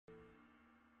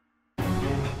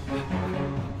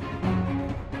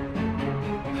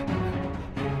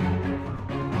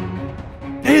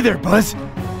Hey there, Buzz.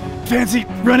 Fancy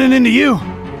running into you.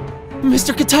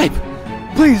 Mr.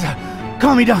 Ktype! Please,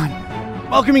 call me Don.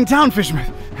 Welcoming town,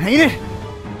 Fishman, ain't it?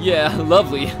 Yeah,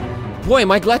 lovely. Boy,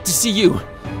 am I glad to see you.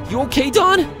 You okay,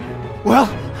 Don? Well,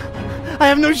 I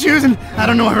have no shoes and I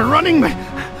don't know how to running, but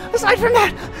aside from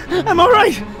that, I'm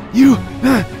alright. You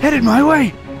headed my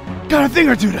way. Got a thing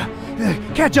or two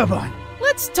to catch up on.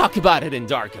 Let's talk about it in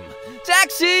Darkham.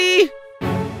 Taxi!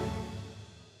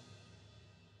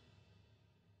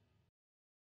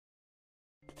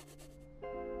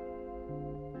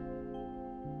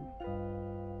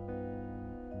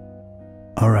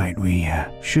 Alright, we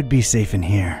should be safe in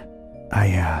here. I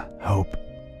hope.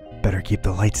 Better keep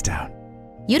the lights down.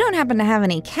 You don't happen to have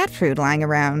any cat food lying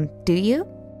around, do you?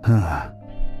 Huh.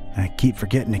 I keep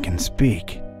forgetting it can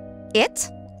speak. It?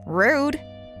 Rude.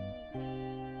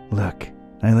 Look,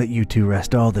 I let you two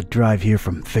rest all the drive here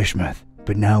from Fishmouth,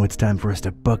 but now it's time for us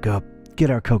to buck up, get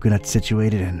our coconuts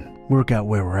situated, and work out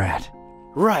where we're at.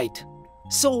 Right.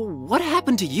 So, what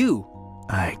happened to you?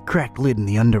 I cracked lid in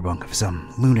the underbunk of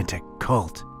some lunatic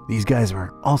cult. These guys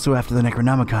were also after the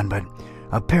Necronomicon, but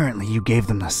apparently you gave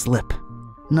them the slip.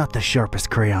 Not the sharpest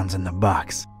crayons in the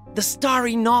box. The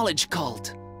Starry Knowledge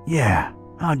Cult. Yeah,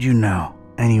 how'd you know?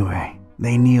 Anyway,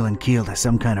 they kneel and keel to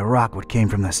some kind of rock what came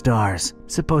from the stars.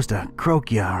 Supposed to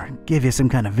croak ya or give you some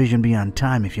kind of vision beyond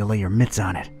time if you lay your mitts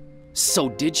on it. So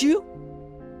did you?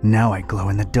 Now I glow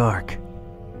in the dark.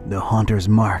 The Haunter's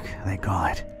Mark, they call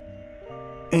it.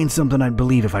 Ain't something I'd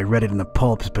believe if I read it in the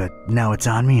pulps, but now it's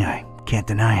on me, I can't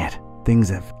deny it. Things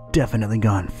have definitely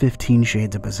gone 15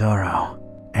 shades of bizarro.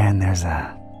 And there's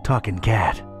a talking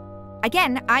cat.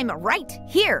 Again, I'm right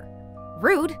here.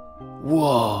 Rude.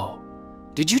 Whoa.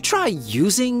 Did you try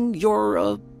using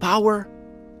your, power?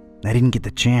 I didn't get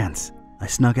the chance. I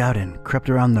snuck out and crept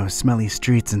around those smelly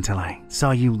streets until I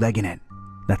saw you legging it.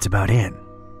 That's about it.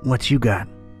 What you got?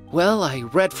 Well, I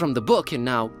read from the book and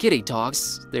now Giddy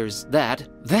talks. There's that.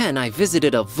 Then I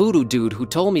visited a voodoo dude who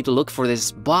told me to look for this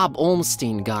Bob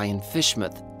Olmstein guy in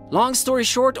Fishmouth. Long story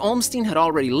short, Olmstein had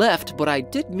already left, but I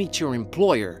did meet your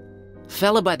employer.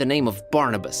 Fella by the name of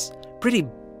Barnabas. Pretty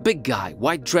big guy,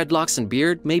 white dreadlocks and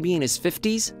beard, maybe in his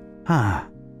 50s. Huh.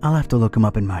 I'll have to look him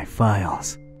up in my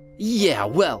files. Yeah,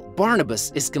 well,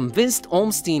 Barnabas is convinced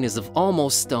Olmstein is of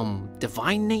almost,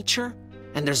 divine nature.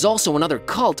 And there's also another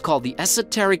cult called the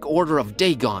Esoteric Order of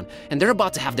Dagon, and they're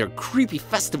about to have their creepy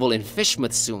festival in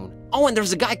Fishmouth soon. Oh, and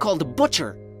there's a guy called the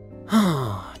Butcher.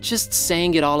 Just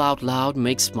saying it all out loud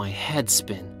makes my head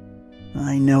spin.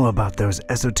 I know about those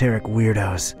esoteric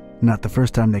weirdos. Not the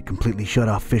first time they completely shut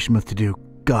off Fishmouth to do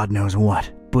God knows what.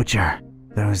 Butcher.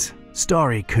 Those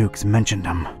starry kooks mentioned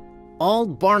them. All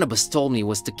Barnabas told me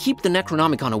was to keep the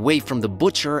Necronomicon away from the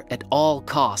Butcher at all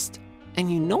cost.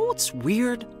 And you know what's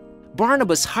weird?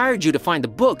 Barnabas hired you to find the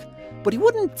book, but he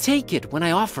wouldn't take it when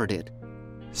I offered it.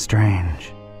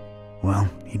 Strange. Well,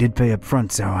 he did pay up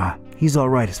front, so he's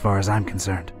alright as far as I'm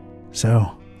concerned.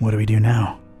 So, what do we do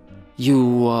now?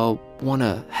 You,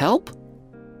 wanna help?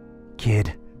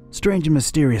 Kid, strange and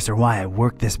mysterious are why I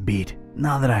work this beat.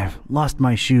 Now that I've lost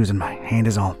my shoes and my hand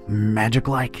is all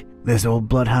magic-like, this old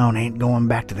bloodhound ain't going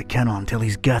back to the kennel until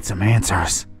he's got some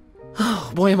answers.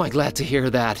 Oh, boy, am I glad to hear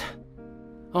that.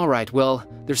 Alright, well,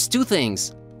 there's two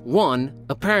things. One,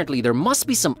 apparently there must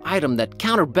be some item that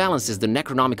counterbalances the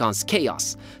Necronomicon's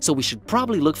chaos, so we should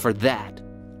probably look for that.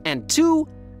 And two,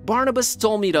 Barnabas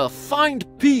told me to find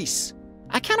peace.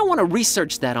 I kinda wanna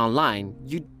research that online.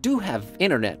 You do have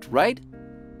internet, right?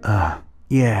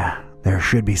 Yeah, there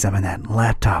should be some in that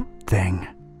laptop thing.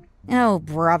 Oh,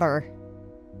 brother.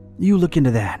 You look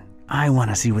into that. I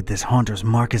wanna see what this Haunter's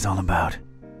Mark is all about.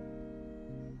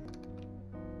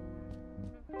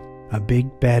 A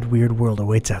big, bad, weird world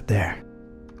awaits out there.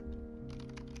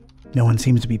 No one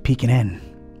seems to be peeking in.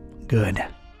 Good.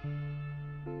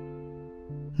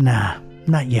 Nah,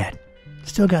 not yet.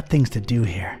 Still got things to do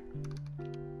here.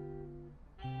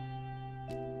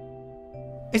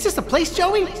 Is this the place,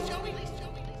 Joey?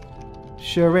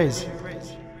 Sure is.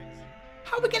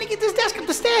 How are we gonna get this desk up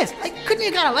the stairs? Couldn't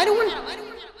you got a lighter one?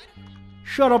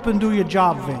 Shut up and do your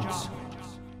job, Vince.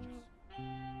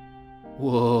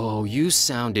 Whoa, you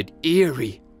sounded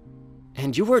eerie.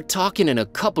 And you were talking in a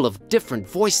couple of different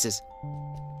voices.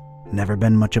 Never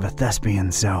been much of a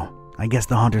thespian, so I guess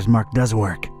the Haunter's Mark does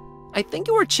work. I think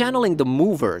you were channeling the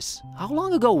Movers. How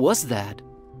long ago was that?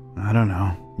 I don't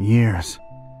know. Years.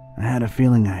 I had a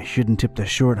feeling I shouldn't tip the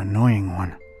short, annoying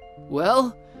one.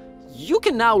 Well, you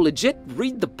can now legit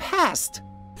read the past.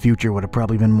 Future would have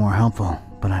probably been more helpful,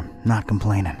 but I'm not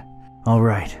complaining.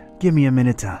 Alright, give me a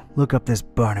minute to look up this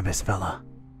Barnabas fella.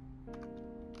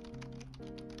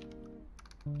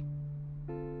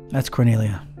 That's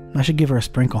Cornelia. I should give her a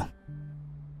sprinkle.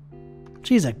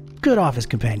 She's a good office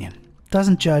companion.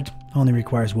 Doesn't judge, only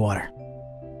requires water.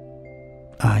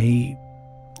 I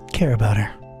care about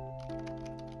her.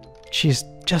 She's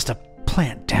just a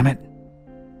plant, damn it.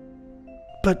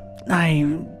 But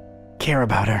I care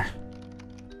about her.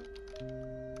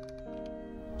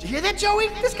 Did you hear that, Joey?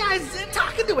 This guy's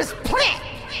talking to his plant.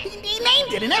 He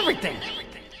named it and everything.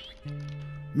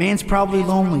 Man's probably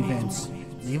lonely, Vince.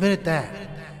 Leave it at that.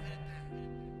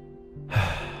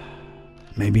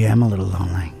 Maybe I'm a little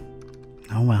lonely.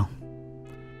 Oh well.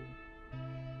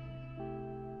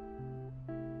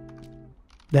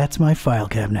 That's my file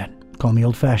cabinet. Call me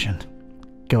old-fashioned.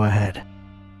 Go ahead.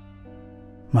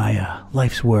 My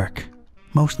life's work,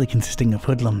 mostly consisting of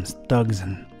hoodlums, thugs,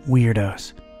 and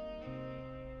weirdos.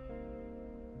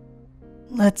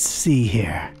 Let's see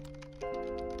here.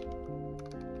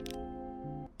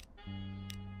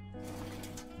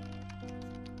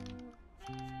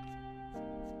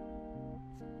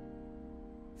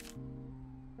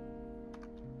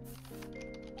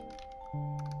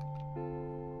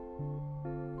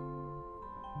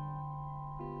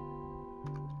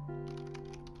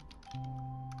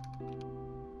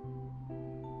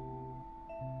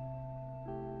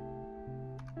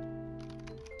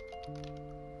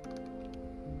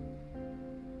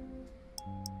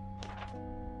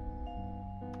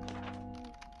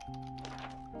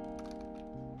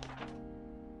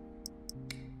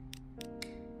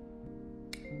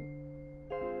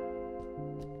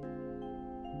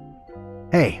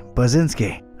 Hey,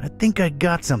 Bazinski, I think I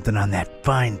got something on that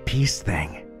fine peace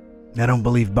thing. I don't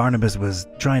believe Barnabas was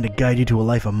trying to guide you to a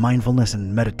life of mindfulness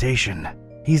and meditation.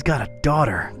 He's got a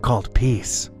daughter called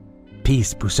Peace.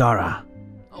 Peace Busara.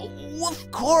 Oh,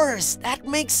 of course, that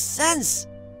makes sense.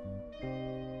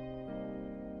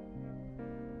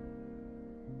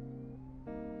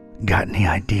 Got any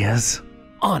ideas?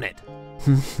 On it.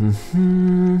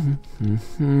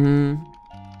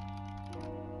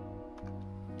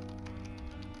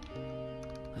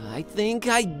 I think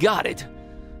I got it.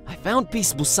 I found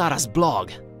Peace Busara's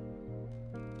blog.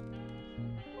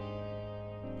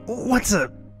 What's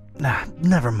a... Nah,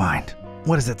 never mind.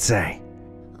 What does it say?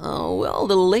 Oh, well,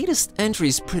 the latest entry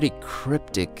is pretty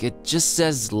cryptic. It just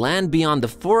says land beyond the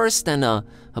forest and a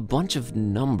bunch of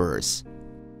numbers.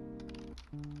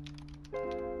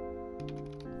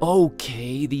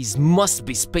 Okay, these must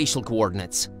be spatial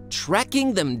coordinates.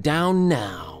 Tracking them down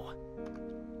now.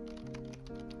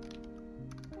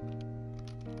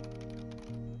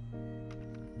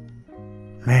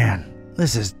 Man,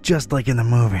 this is just like in the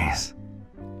movies.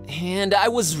 And I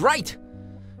was right.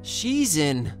 She's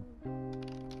in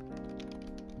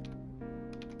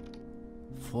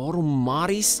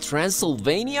Forumaris,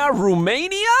 Transylvania,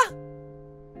 Romania?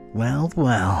 Well,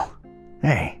 well.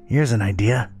 Hey, here's an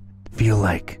idea. Feel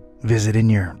like visiting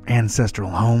your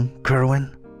ancestral home,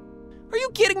 Kerwin? Are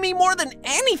you kidding me? More than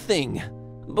anything?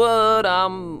 But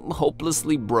I'm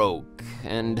hopelessly broke,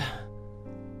 and...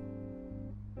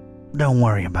 Don't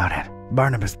worry about it.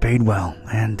 Barnabas paid well,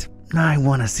 and I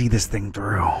want to see this thing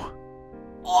through.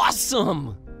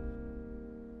 Awesome!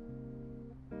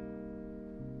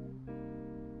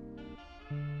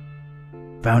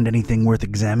 Found anything worth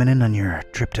examining on your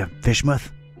trip to Fishmouth?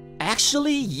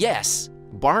 Actually, yes.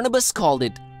 Barnabas called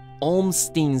it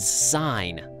Olmstein's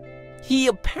sign. He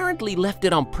apparently left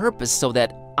it on purpose so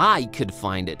that I could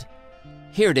find it.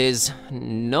 Here it is.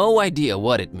 No idea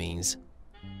what it means.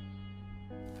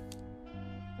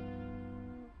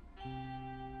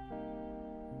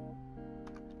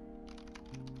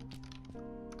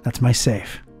 That's my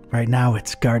safe. Right now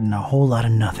it's guarding a whole lot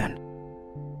of nothing.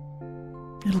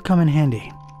 It'll come in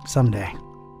handy someday.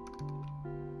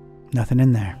 Nothing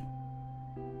in there.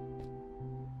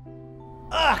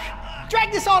 Ugh!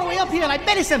 Drag this all the way up here and I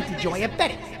bet it's empty, Joey. I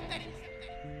bet it.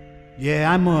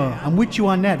 Yeah, I'm with you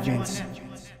on that, Vince.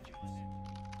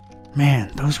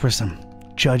 Man, those were some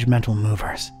judgmental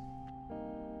movers.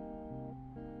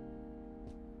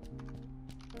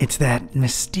 It's that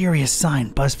mysterious sign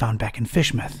Buzz found back in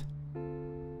Fishmouth.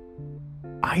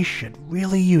 I should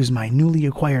really use my newly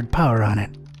acquired power on it.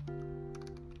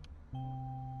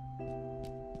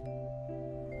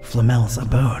 Flamel's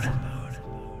abode.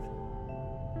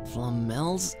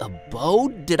 Flamel's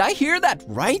abode? Did I hear that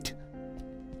right?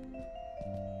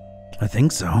 I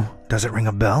think so. Does it ring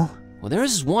a bell? Well,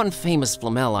 there's one famous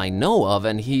Flamel I know of,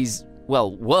 and he's,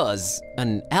 well, was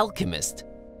an alchemist.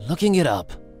 Looking it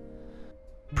up.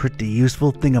 Pretty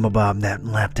useful thingamabob, that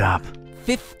laptop.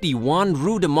 51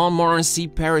 Rue de Montmorency,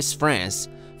 Paris, France.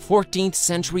 14th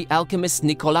century alchemist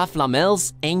Nicolas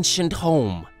Flamel's ancient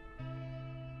home.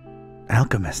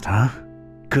 Alchemist, huh?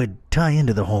 could tie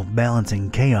into the whole balancing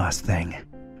chaos thing.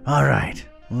 Alright,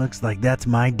 looks like that's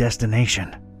my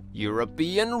destination.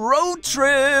 European road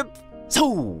trip! So,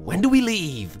 when do we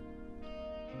leave?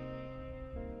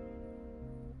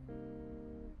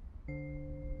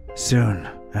 Soon.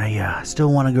 I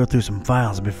still want to go through some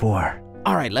files before.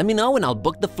 Alright, let me know and I'll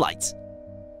book the flights.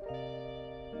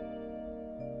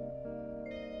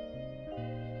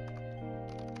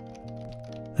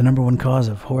 The #1 cause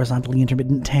of horizontally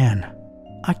intermittent tan.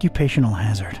 Occupational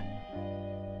hazard.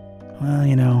 Well,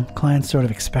 you know, clients sort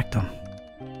of expect them.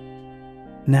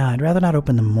 Nah, I'd rather not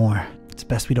open them more. It's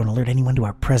best we don't alert anyone to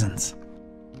our presence.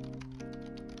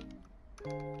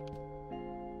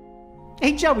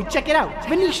 Hey, Joey, check it out.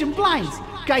 Venetian blinds.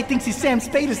 Guy thinks he's Sam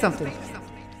Spade or something.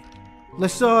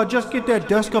 Let's just get that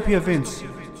desk up here, Vince.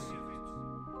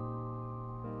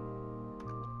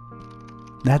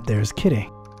 That there's Kitty.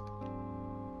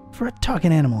 For a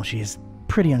talking animal, she's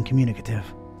pretty uncommunicative.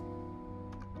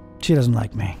 She doesn't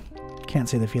like me. Can't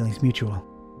say the feeling's mutual.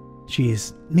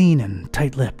 She's mean and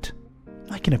tight-lipped.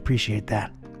 I can appreciate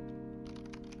that.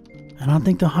 I don't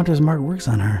think the Hunter's Mark works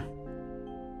on her.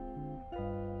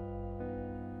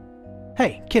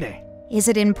 Hey, Kitty. Is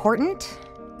it important?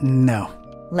 No.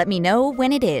 Let me know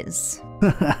when it is.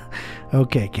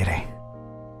 Okay, Kitty.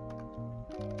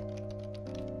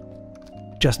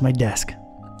 Just my desk.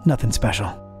 Nothing special.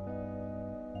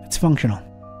 It's functional.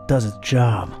 Does its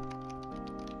job.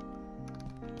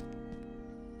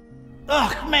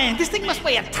 Ugh, man, this thing must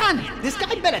weigh a ton. This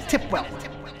guy better tip well.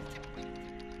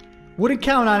 Wouldn't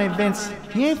count on it, Vince.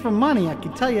 He ain't for money, I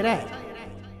can tell you that.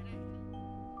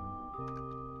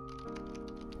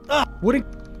 Wouldn't...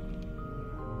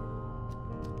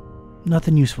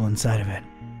 Nothing useful inside of it.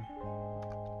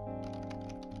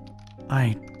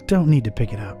 I don't need to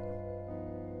pick it up.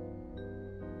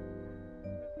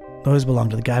 Those belong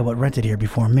to the guy what rented here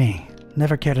before me.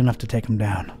 Never cared enough to take them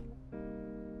down.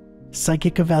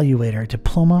 Psychic Evaluator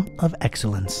Diploma of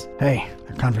Excellence. Hey,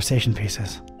 they're conversation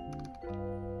pieces.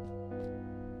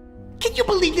 Can you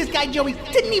believe this guy, Joey,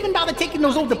 didn't even bother taking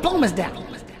those old diplomas down?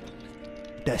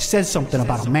 That says something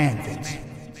about a man, Vince.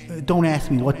 Don't ask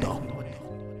me what though.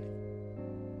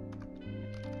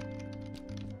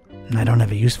 I don't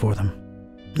have a use for them.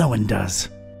 No one does.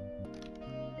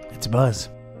 It's Buzz.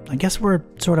 I guess we're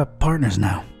sort of partners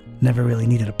now. Never really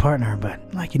needed a partner, but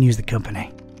I can use the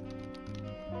company.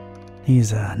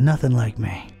 He's nothing like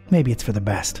me. Maybe it's for the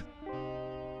best.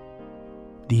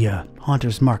 The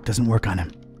Haunter's Mark doesn't work on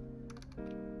him.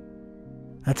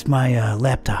 That's my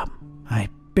laptop. I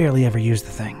barely ever use the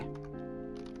thing.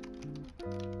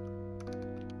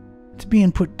 It's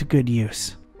being put to good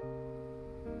use.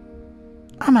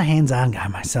 I'm a hands-on guy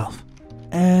myself.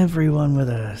 Everyone with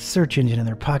a search engine in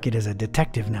their pocket is a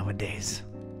detective nowadays.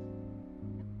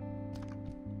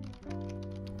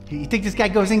 You think this guy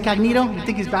goes incognito? You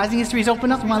think his browsing history is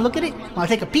open up? Wanna look at it? Wanna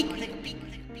take a peek?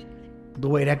 The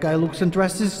way that guy looks and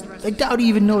dresses, I doubt he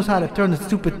even knows how to turn the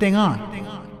stupid thing on.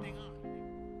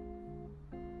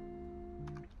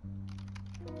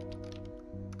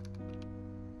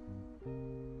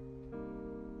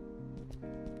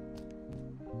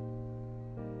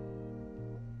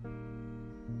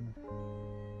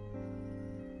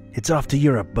 It's off to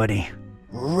Europe, buddy.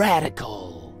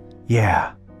 Radical.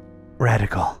 Yeah,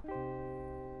 radical.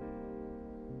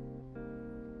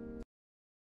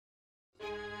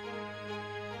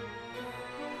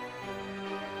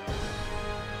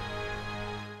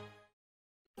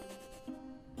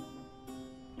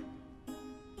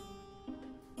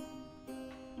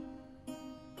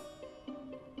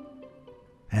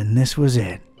 And this was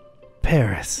it.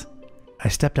 Paris. I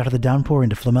stepped out of the downpour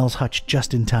into Flamel's hutch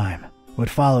just in time. What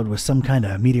followed was some kind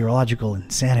of meteorological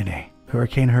insanity.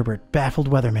 Hurricane Herbert baffled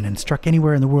weathermen and struck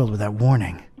anywhere in the world without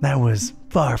warning. That was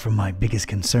far from my biggest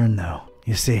concern, though.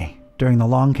 You see, during the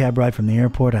long cab ride from the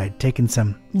airport, I'd taken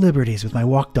some liberties with my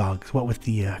walk dogs, what with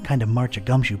the kind of march a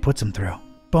gumshoe puts them through.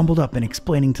 Bumbled up and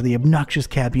explaining to the obnoxious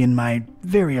cabbie in my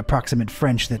very approximate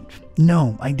French that,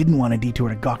 no, I didn't want a detour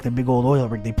to gawk the big old oil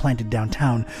rig they planted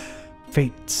downtown.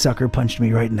 Fate sucker punched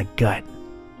me right in the gut.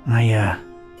 I,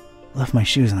 left my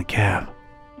shoes in the cab.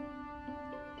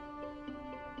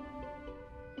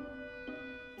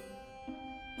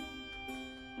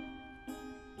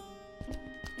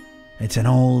 It's an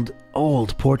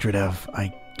old portrait of,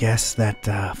 I guess, that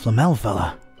Flamel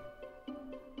fella.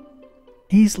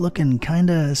 He's looking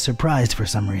kinda surprised for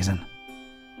some reason.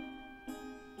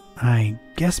 I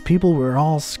guess people were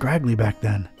all scraggly back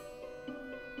then.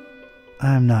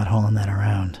 I'm not hauling that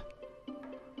around.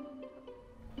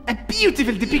 A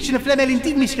beautiful depiction of Flamel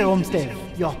indeed, Mr. Homestead.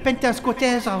 Your penthouse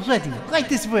quarters are ready, right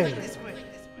this way.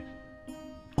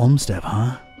 Olmsted,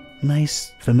 huh?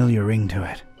 Nice, familiar ring to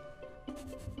it.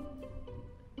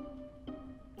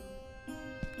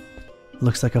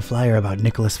 Looks like a flyer about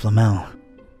Nicholas Flamel.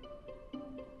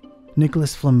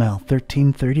 Nicholas Flamel,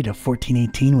 1330 to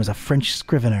 1418, was a French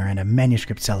scrivener and a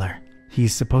manuscript seller.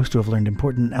 He's supposed to have learned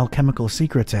important alchemical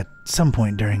secrets at some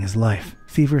point during his life,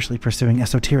 feverishly pursuing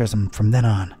esotericism from then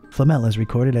on. Flamel is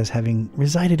recorded as having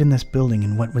resided in this building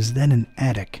in what was then an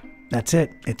attic. That's it.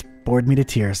 It's bored me to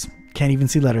tears. Can't even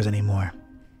see letters anymore.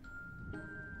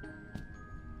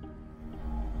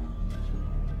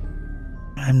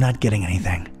 I'm not getting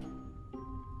anything.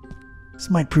 This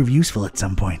might prove useful at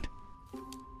some point.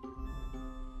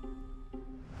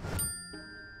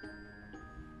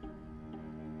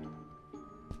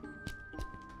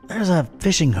 There's a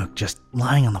fishing hook just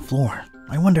lying on the floor.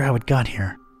 I wonder how it got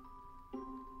here.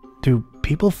 Do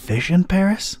people fish in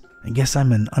Paris? I guess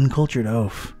I'm an uncultured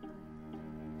oaf.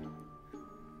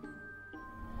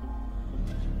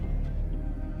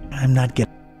 I'm not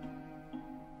getting...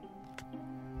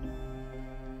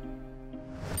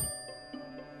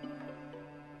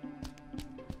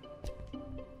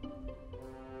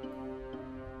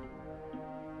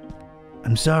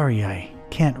 I'm sorry, I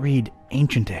can't read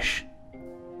Ancientish.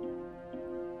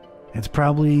 It's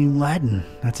probably Latin.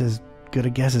 That's as good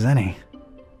a guess as any.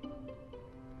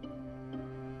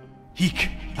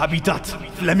 Hic habitat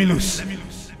flamilus.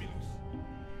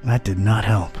 That did not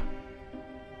help.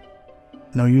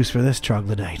 No use for this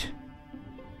troglodyte.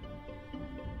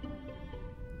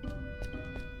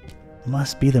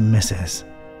 Must be the missus.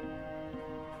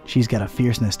 She's got a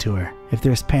fierceness to her. If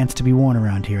there's pants to be worn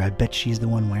around here, I bet she's the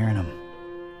one wearing them.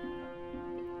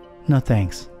 No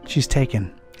thanks. She's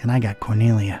taken, and I got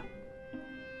Cornelia.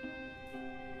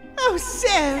 Oh,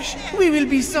 Serge, we will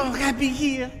be so happy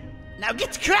here. Now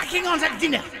get cracking on that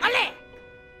dinner. Allez!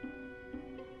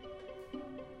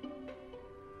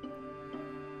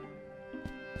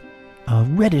 A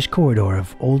reddish corridor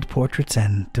of old portraits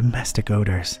and domestic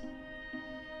odors.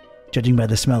 Judging by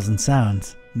the smells and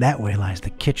sounds, that way lies the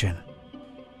kitchen.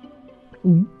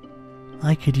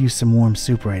 I could use some warm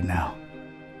soup right now.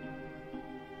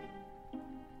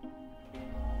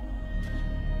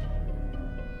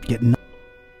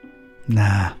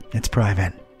 Nah, it's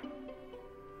private.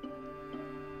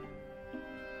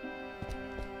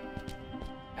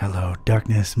 Hello,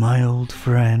 darkness, my old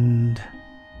friend.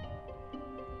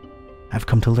 I've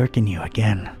come to lurk in you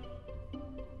again.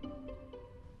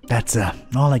 That's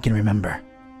all I can remember.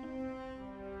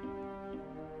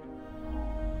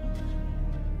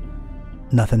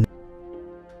 Nothing.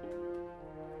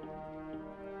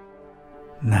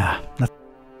 Nah, nothing.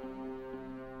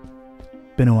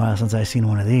 Been a while since I've seen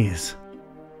one of these.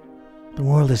 The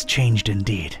world has changed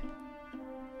indeed.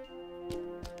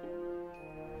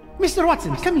 Mr.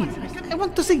 Watson, come here. I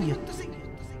want to see you.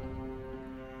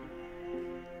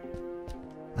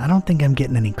 I don't think I'm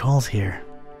getting any calls here.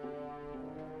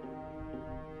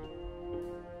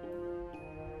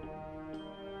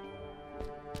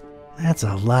 That's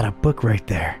a lot of book right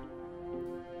there.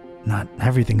 Not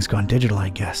everything's gone digital, I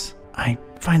guess. I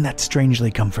find that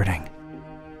strangely comforting.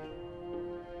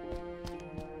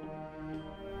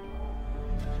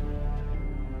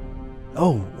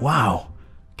 Oh, wow.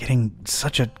 Getting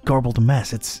such a garbled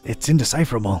mess. It's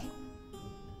indecipherable.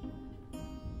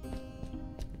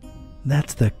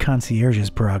 That's the concierge's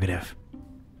prerogative.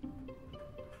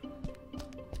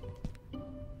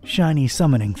 Shiny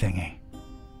summoning thingy.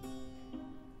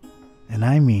 And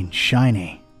I mean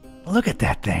shiny. Look at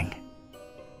that thing.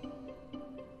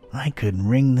 I could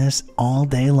ring this all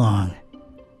day long.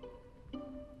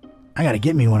 I gotta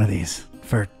get me one of these,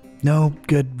 for no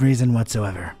good reason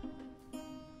whatsoever.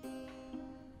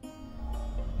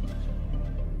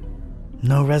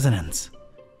 No resonance.